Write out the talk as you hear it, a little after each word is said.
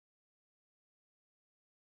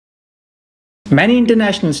Many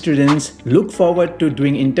international students look forward to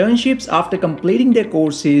doing internships after completing their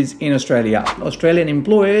courses in Australia. Australian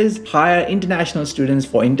employers hire international students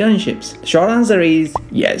for internships. Short answer is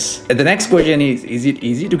yes. The next question is it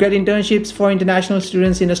easy to get internships for international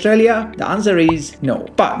students in Australia? The answer is no.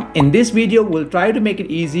 But in this video, we'll try to make it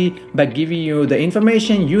easy by giving you the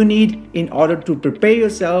information you need in order to prepare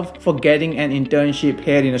yourself for getting an internship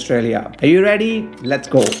here in Australia. Are you ready? Let's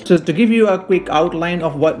go. So to give you a quick outline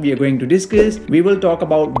of what we are going to discuss, we will talk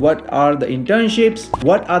about what are the internships,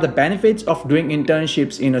 what are the benefits of doing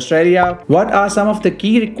internships in Australia, what are some of the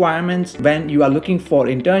key requirements when you are looking for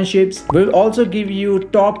internships. We'll also give you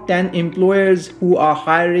top 10 employers who are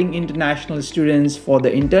hiring international students for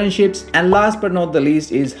the internships, and last but not the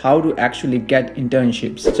least is how to actually get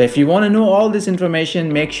internships. So if you want to know all this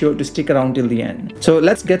information, make sure to stick around till the end. So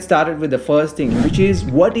let's get started with the first thing, which is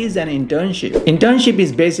what is an internship? Internship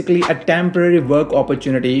is basically a temporary work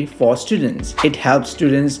opportunity for students. It helps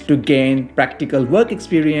students to gain practical work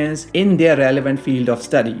experience in their relevant field of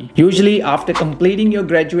study. Usually after completing your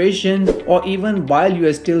graduation or even while you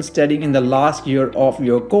are still studying in the last year of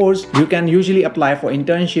your course, you can usually apply for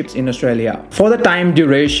internships in Australia. For the time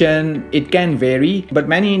duration, it can vary, but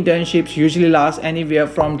many internships usually last anywhere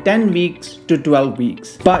from 10 weeks to 12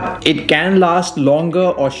 weeks. But it can last longer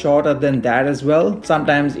or shorter than that as well.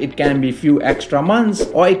 Sometimes it can be few extra months,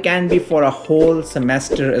 or it can be for a whole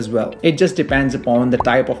semester as well. It just depends upon the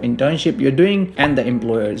type of internship you're doing and the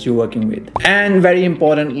employers you're working with. And very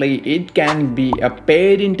importantly, it can be a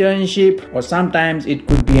paid internship, or sometimes it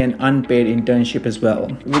could be an unpaid internship as well.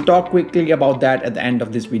 We'll talk quickly about that at the end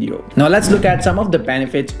of this video. Now let's look at some of the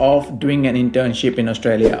benefits of doing an internship in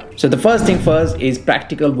Australia. So the first thing first is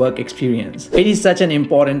practical work experience. It is such an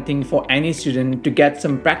important thing for any student to get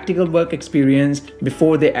some practical work experience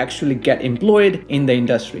before they actually get employed in the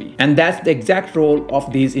industry. And that's the exact role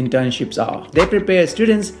of these internships are. They prepare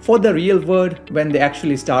students for the real world when they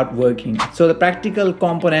actually start working. So the practical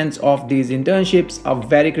components of these internships are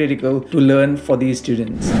very critical to learn for these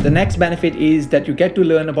students. The next benefit is that you get to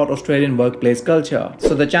learn about Australian workplace culture.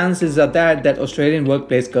 So the chances are that Australian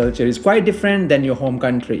workplace culture is quite different than your home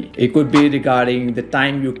country. It could be regarding the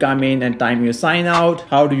time you come in and time you sign out,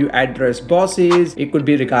 how do you address bosses, it could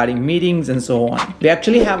be regarding meetings and so on. We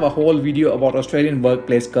actually have a whole video about Australian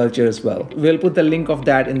workplace culture as well. We'll put the link of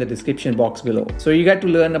that in the description box below. So you get to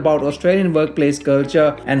learn about Australian workplace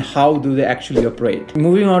culture and how do they actually operate.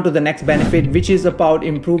 Moving on to the next benefit, which is about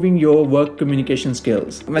improving your work communication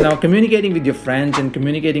skills. Now communicating with your friends and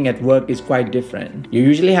communicating at work is quite different. You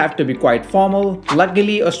usually have to be quite formal.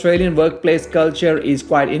 Luckily, Australian workplace culture is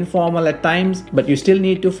quite informal at times, but you still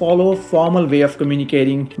need to follow a formal way of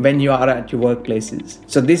communicating when you are at your workplaces.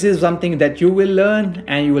 So this is something that you will learn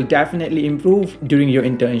and you will definitely improve during your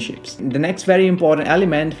internships. The next very important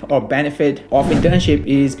element or benefit of internship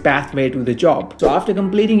is pathway to the job. So after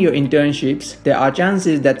completing your internships, there are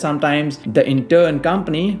chances that sometimes the intern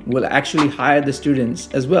company will actually hire the students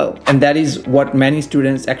as well. And that is what many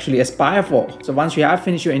students actually aspire for. So once you have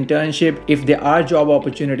finished your internship, if there are job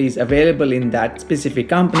opportunities available in that specific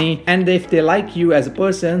company, and if they like you as a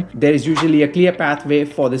person, there is usually a clear pathway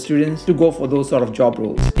for the students to go for those sort of job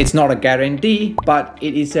roles. It's not a guarantee, but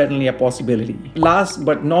it is certainly a possibility. Last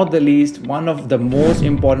but not the least, one of the most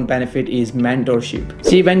important benefit is mentorship.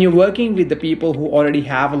 See, when you're working with the people who already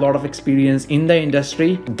have a lot of experience in the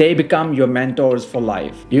industry, they become your mentors for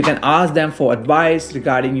life. You can ask them for advice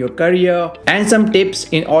regarding your career and some tips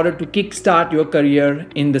in order to kickstart your career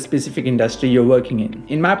in the specific industry you're working in.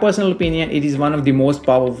 In my personal opinion, it is one of the most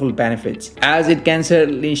powerful benefits, as it can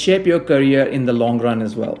certainly shape your career in the long run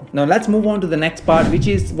as well. Now let's move on to the next part, which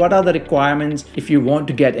is what are the requirements if you want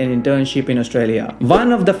to get an internship in Australia.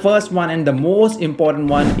 One of the first one and the most important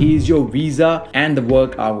one is your visa and the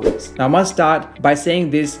work hours. Now I must start by saying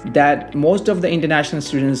this, that most of the international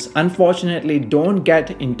students unfortunately don't get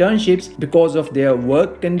internships because of their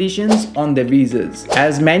work conditions on their visas,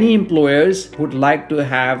 as many employers would like to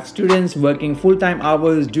have students working full-time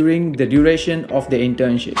hours during the duration of their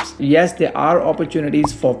internships. Yes, there are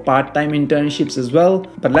opportunities for part-time internships as well,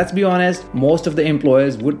 but let's be honest, most of the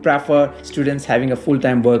employers would prefer students having a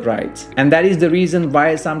full-time work rights. And that is the reason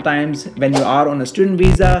why sometimes when you are on a student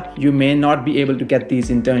visa, you may not be able to get these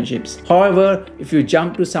internships. However, if you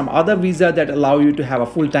jump to some other visa that allow you to have a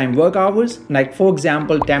full-time work hours, like for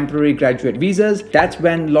example temporary graduate visas, that's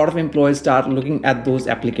when a lot of employers start looking at those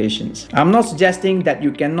applications. I'm not suggesting that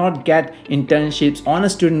you cannot get internships on a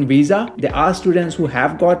student visa. There are students who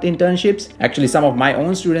have got internships. Actually, some of my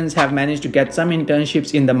own students have managed to get some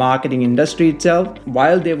internships in the marketing industry itself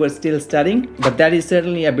while they were still studying, but that is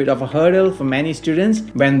certainly a bit of a hurdle for many students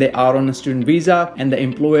when they are on a student visa and the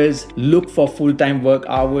employer employers look for full-time work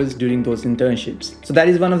hours during those internships. So that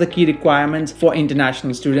is one of the key requirements for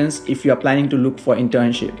international students if you are planning to look for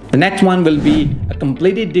internship. The next one will be a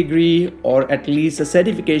completed degree or at least a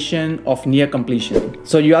certification of near completion.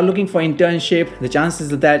 So you are looking for internship, the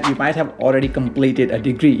chances are that you might have already completed a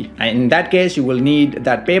degree. And in that case, you will need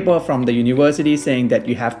that paper from the university saying that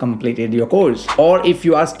you have completed your course. Or if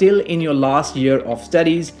you are still in your last year of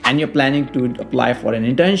studies and you're planning to apply for an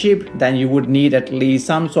internship, then you would need at least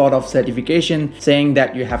some sort of certification saying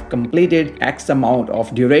that you have completed X amount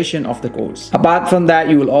of duration of the course. Apart from that,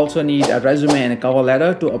 you will also need a resume and a cover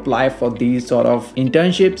letter to apply for these sort of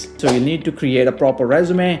internships. So you need to create a proper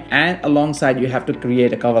resume, and alongside you have to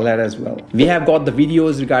create a cover letter as well. We have got the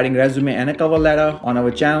videos regarding resume and a cover letter on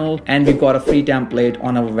our channel, and we got a free template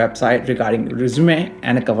on our website regarding resume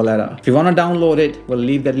and a cover letter. If you want to download it, we'll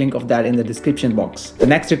leave the link of that in the description box. The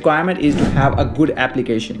next requirement is to have a good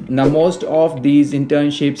application. Now, most of these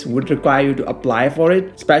internships would require you to apply for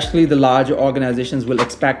it, especially the larger organizations will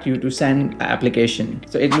expect you to send an application.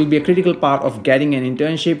 So it will be a critical part of getting an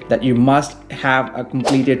internship that you must have a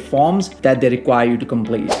completed forms that they require you to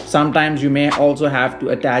complete. Sometimes you may also have to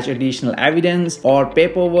attach additional evidence or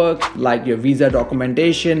paperwork like your visa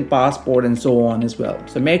documentation, passport, and so on as well.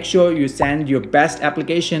 So make sure you send your best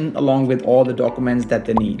application along with all the documents that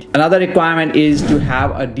they need. Another requirement is to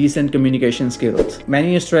have a decent communication skills.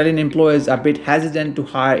 Many Australian employers are a bit hesitant to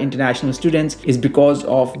hire international students is because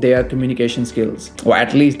of their communication skills, or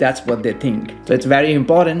at least that's what they think. So it's very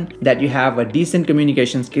important that you have a decent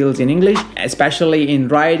communication skills in English, especially in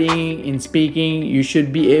writing, in speaking. You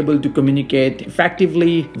should be able to communicate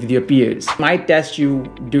effectively with your peers. Might test you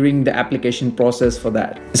during the application process for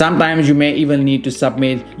that. Sometimes you may even need to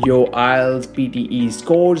submit your IELTS PTE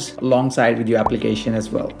scores alongside with your application as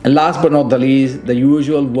well. And last but not the least, the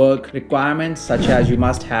usual work requirements such as you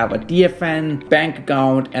must have a TFN, bank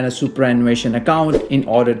account, and a superannuation account in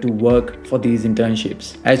order to work for these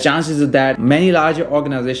internships. As chances are that many larger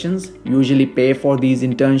organizations usually pay for these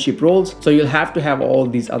internship roles, so you'll have to have all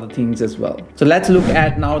these other things as well. So let's look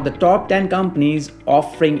at now the top 10 companies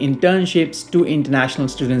offering internships to international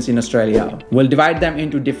students in Australia. We'll divide them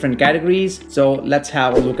into different categories, so let's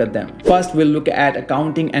have a look at them. First, we'll look at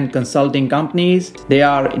accounting and consulting companies. They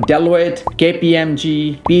are Deloitte,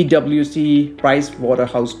 KPMG, PwC,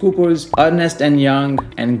 PricewaterhouseCoopers, Ernst & Young,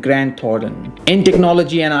 and Grant Thornton. In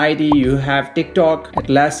technology and IT, you have TikTok,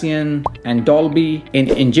 Atlassian, and Dolby. In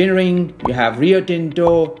engineering, you have Rio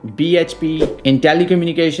Tinto, BHP. In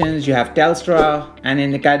telecommunications, you have Telstra, and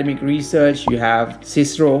in academic research, you have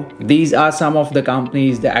Cicero. These are some of the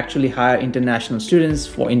companies that actually hire international students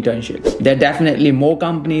for internships. There are definitely more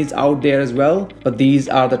companies out there as well, but these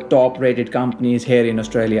are the top rated companies here in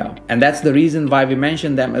Australia. And that's the reason why we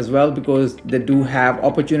mention them as well, because they do have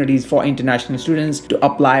opportunities for international students to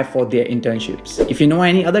apply for their internships. If you know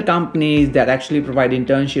any other companies that actually provide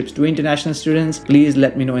internships to international students, please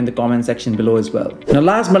let me know in the comment section below as well. Now,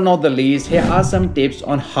 last but not the least, here are some tips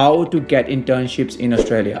on how to get internships in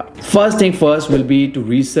Australia. First thing first will be to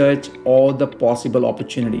research all the possible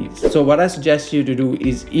opportunities. So what I suggest you to do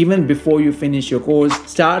is, even before you finish your course,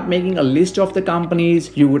 start making a list of the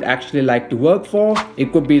companies you would actually like to work for.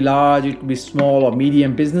 It could be large, it could be small or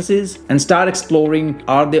medium businesses, and start exploring,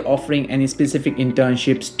 are they offering any specific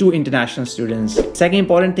internships to international students. Second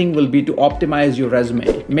important thing will be to optimize your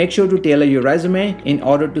resume. Make sure to tailor your resume in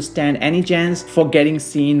order to stand any chance for getting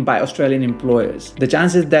seen by Australian employers. The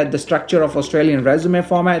chances that the structure of Australian resume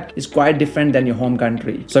format is quite different than your home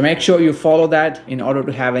country. So make sure you follow that in order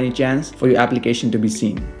to have any chance for your application to be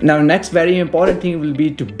seen. Now, next very important thing will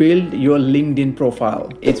be to build your LinkedIn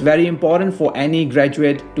profile. It's very important for any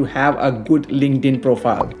graduate to have a good LinkedIn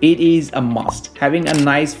profile. It is a must. Having a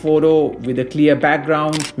nice photo with a clear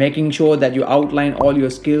background, making sure that you outline all your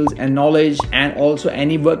skills and knowledge, and also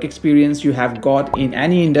any work experience you have got in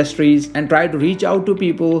any industries, and try to reach out to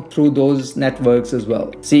people through those networks as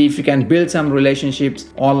well. See if you can build some relationships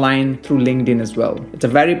online through LinkedIn as well. It's a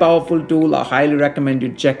very powerful tool. I highly recommend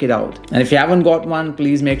you check it out. And if you haven't got one,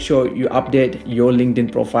 please make sure you update your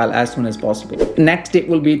LinkedIn profile as soon as possible. Next tip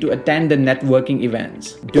will be to attend the networking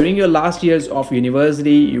events. During your last years of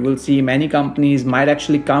university, you will see many companies might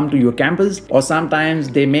actually come to your campus, or sometimes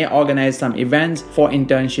they may organize some events for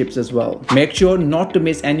internships as well. Make sure not to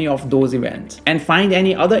miss any of those events, and find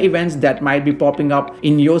any other events that might be popping up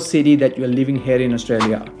in your city that you're living here in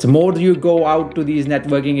Australia. The more you go out out to these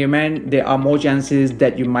networking events, there are more chances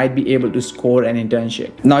that you might be able to score an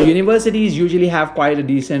internship. Now, universities usually have quite a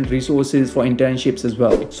decent resources for internships as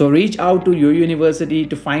well. So reach out to your university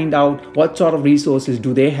to find out what sort of resources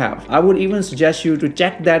do they have. I would even suggest you to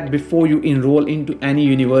check that before you enroll into any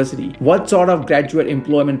university. What sort of graduate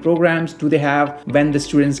employment programs do they have when the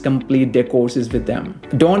students complete their courses with them?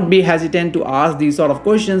 Don't be hesitant to ask these sort of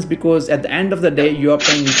questions, because at the end of the day, you are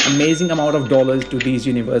paying an amazing amount of dollars to these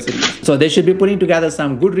universities. So they should be putting together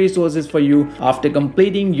some good resources for you after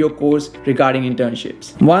completing your course regarding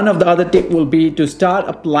internships. One of the other tips will be to start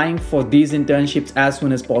applying for these internships as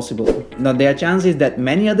soon as possible. Now, there are chances that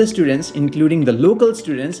many other students, including the local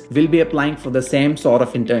students, will be applying for the same sort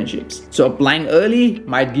of internships. So applying early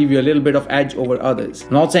might give you a little bit of edge over others.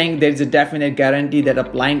 Not saying there is a definite guarantee that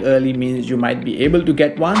applying early means you might be able to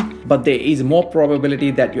get one, but there is more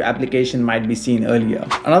probability that your application might be seen earlier.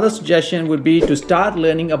 Another suggestion would be to start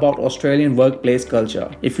learning about Australian workplace culture.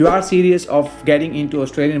 If you are serious of getting into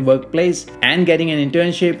Australian workplace and getting an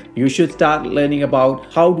internship, you should start learning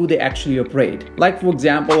about how do they actually operate. Like, for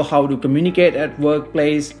example, how to communicate at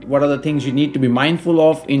workplace, what are the things you need to be mindful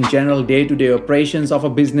of in general day-to-day operations of a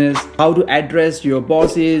business, how to address your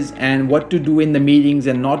bosses, and what to do in the meetings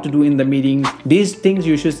and not to do in the meetings. These things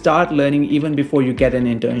you should start learning even before you get an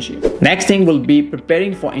internship. Next thing will be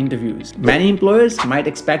preparing for interviews. Many employers might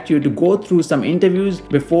expect you to go through some interviews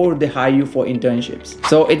before they hire you for internships.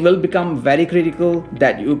 So it will become very critical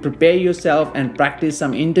that you prepare yourself and practice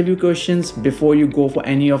some interview questions before you go for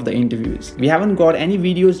any of the interviews. We haven't got any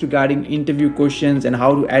videos regarding interview questions and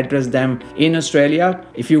how to address them in Australia.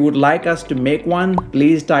 If you would like us to make one,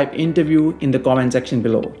 please type interview in the comment section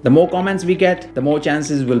below. The more comments we get, the more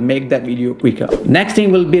chances we'll make that video quicker. Next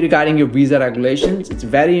thing will be regarding your visa regulations. It's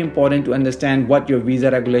very important to understand what your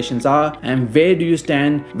visa regulations are and where do you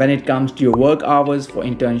stand when it comes to your work hours for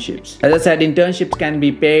internships. As I said, internships can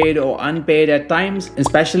be paid or unpaid at times,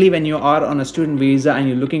 especially when you are on a student visa and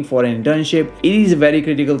you're looking for an internship. It is a very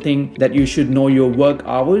critical thing that you should know your work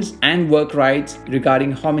hours and work rights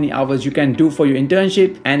regarding how many hours you can do for your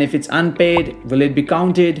internship, and if it's unpaid, will it be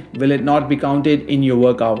counted, will it not be counted in your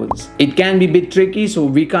work hours. It can be a bit tricky, so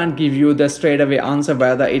we can't give you the straight away answer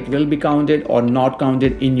whether it will be counted or not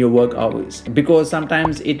counted in your work hours, because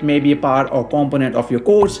sometimes it may be a part or component of your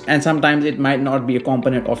course and sometimes it might not be a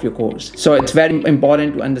component of your course. So it's very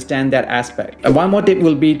important to understand that aspect. One more tip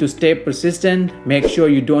will be to stay persistent. Make sure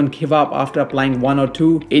you don't give up after applying one or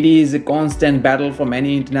two. It is a constant battle for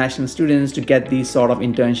many international students to get these sort of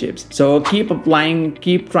internships. So keep applying,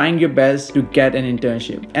 keep trying your best to get an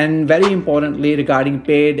internship. And very importantly, regarding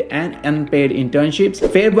paid and unpaid internships,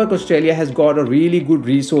 Fairwork Australia has got a really good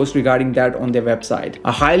resource regarding that on their website.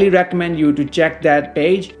 I highly recommend you to check that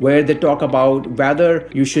page where they talk about whether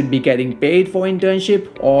you should be getting paid for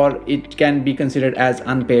internship or it can be considered as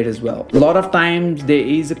unpaid as well. A lot of times there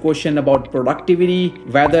is a question about productivity,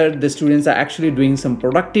 whether the students are actually doing some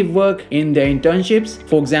productive work in their internships.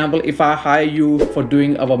 For example, if I hire you for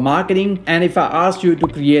doing our marketing and if I ask you to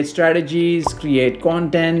create strategies, create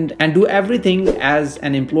content and do everything as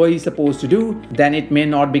an employee is supposed to do, then it may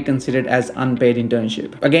not be considered as unpaid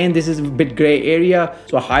internship. Again, this is a bit gray area,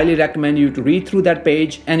 so I highly recommend you to read through that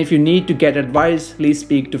page, and if you need to get advice, please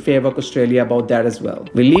speak to Fairwork Australia about that as well.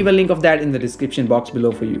 We'll leave a link of that in the description box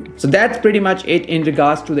below for you. So that's pretty much it in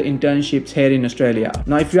regards to the internships here in Australia.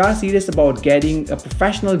 Now, if you are serious about getting a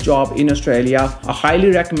professional job in Australia, I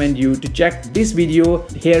highly recommend you to check this video.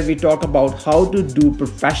 Here we talk about how to do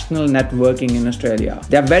professional networking in Australia.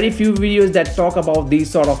 There are very few videos that talk about these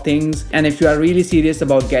sort of things, and if you are really serious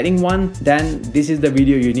about getting one, then this is the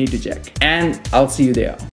video you need to check. And I'll see you there.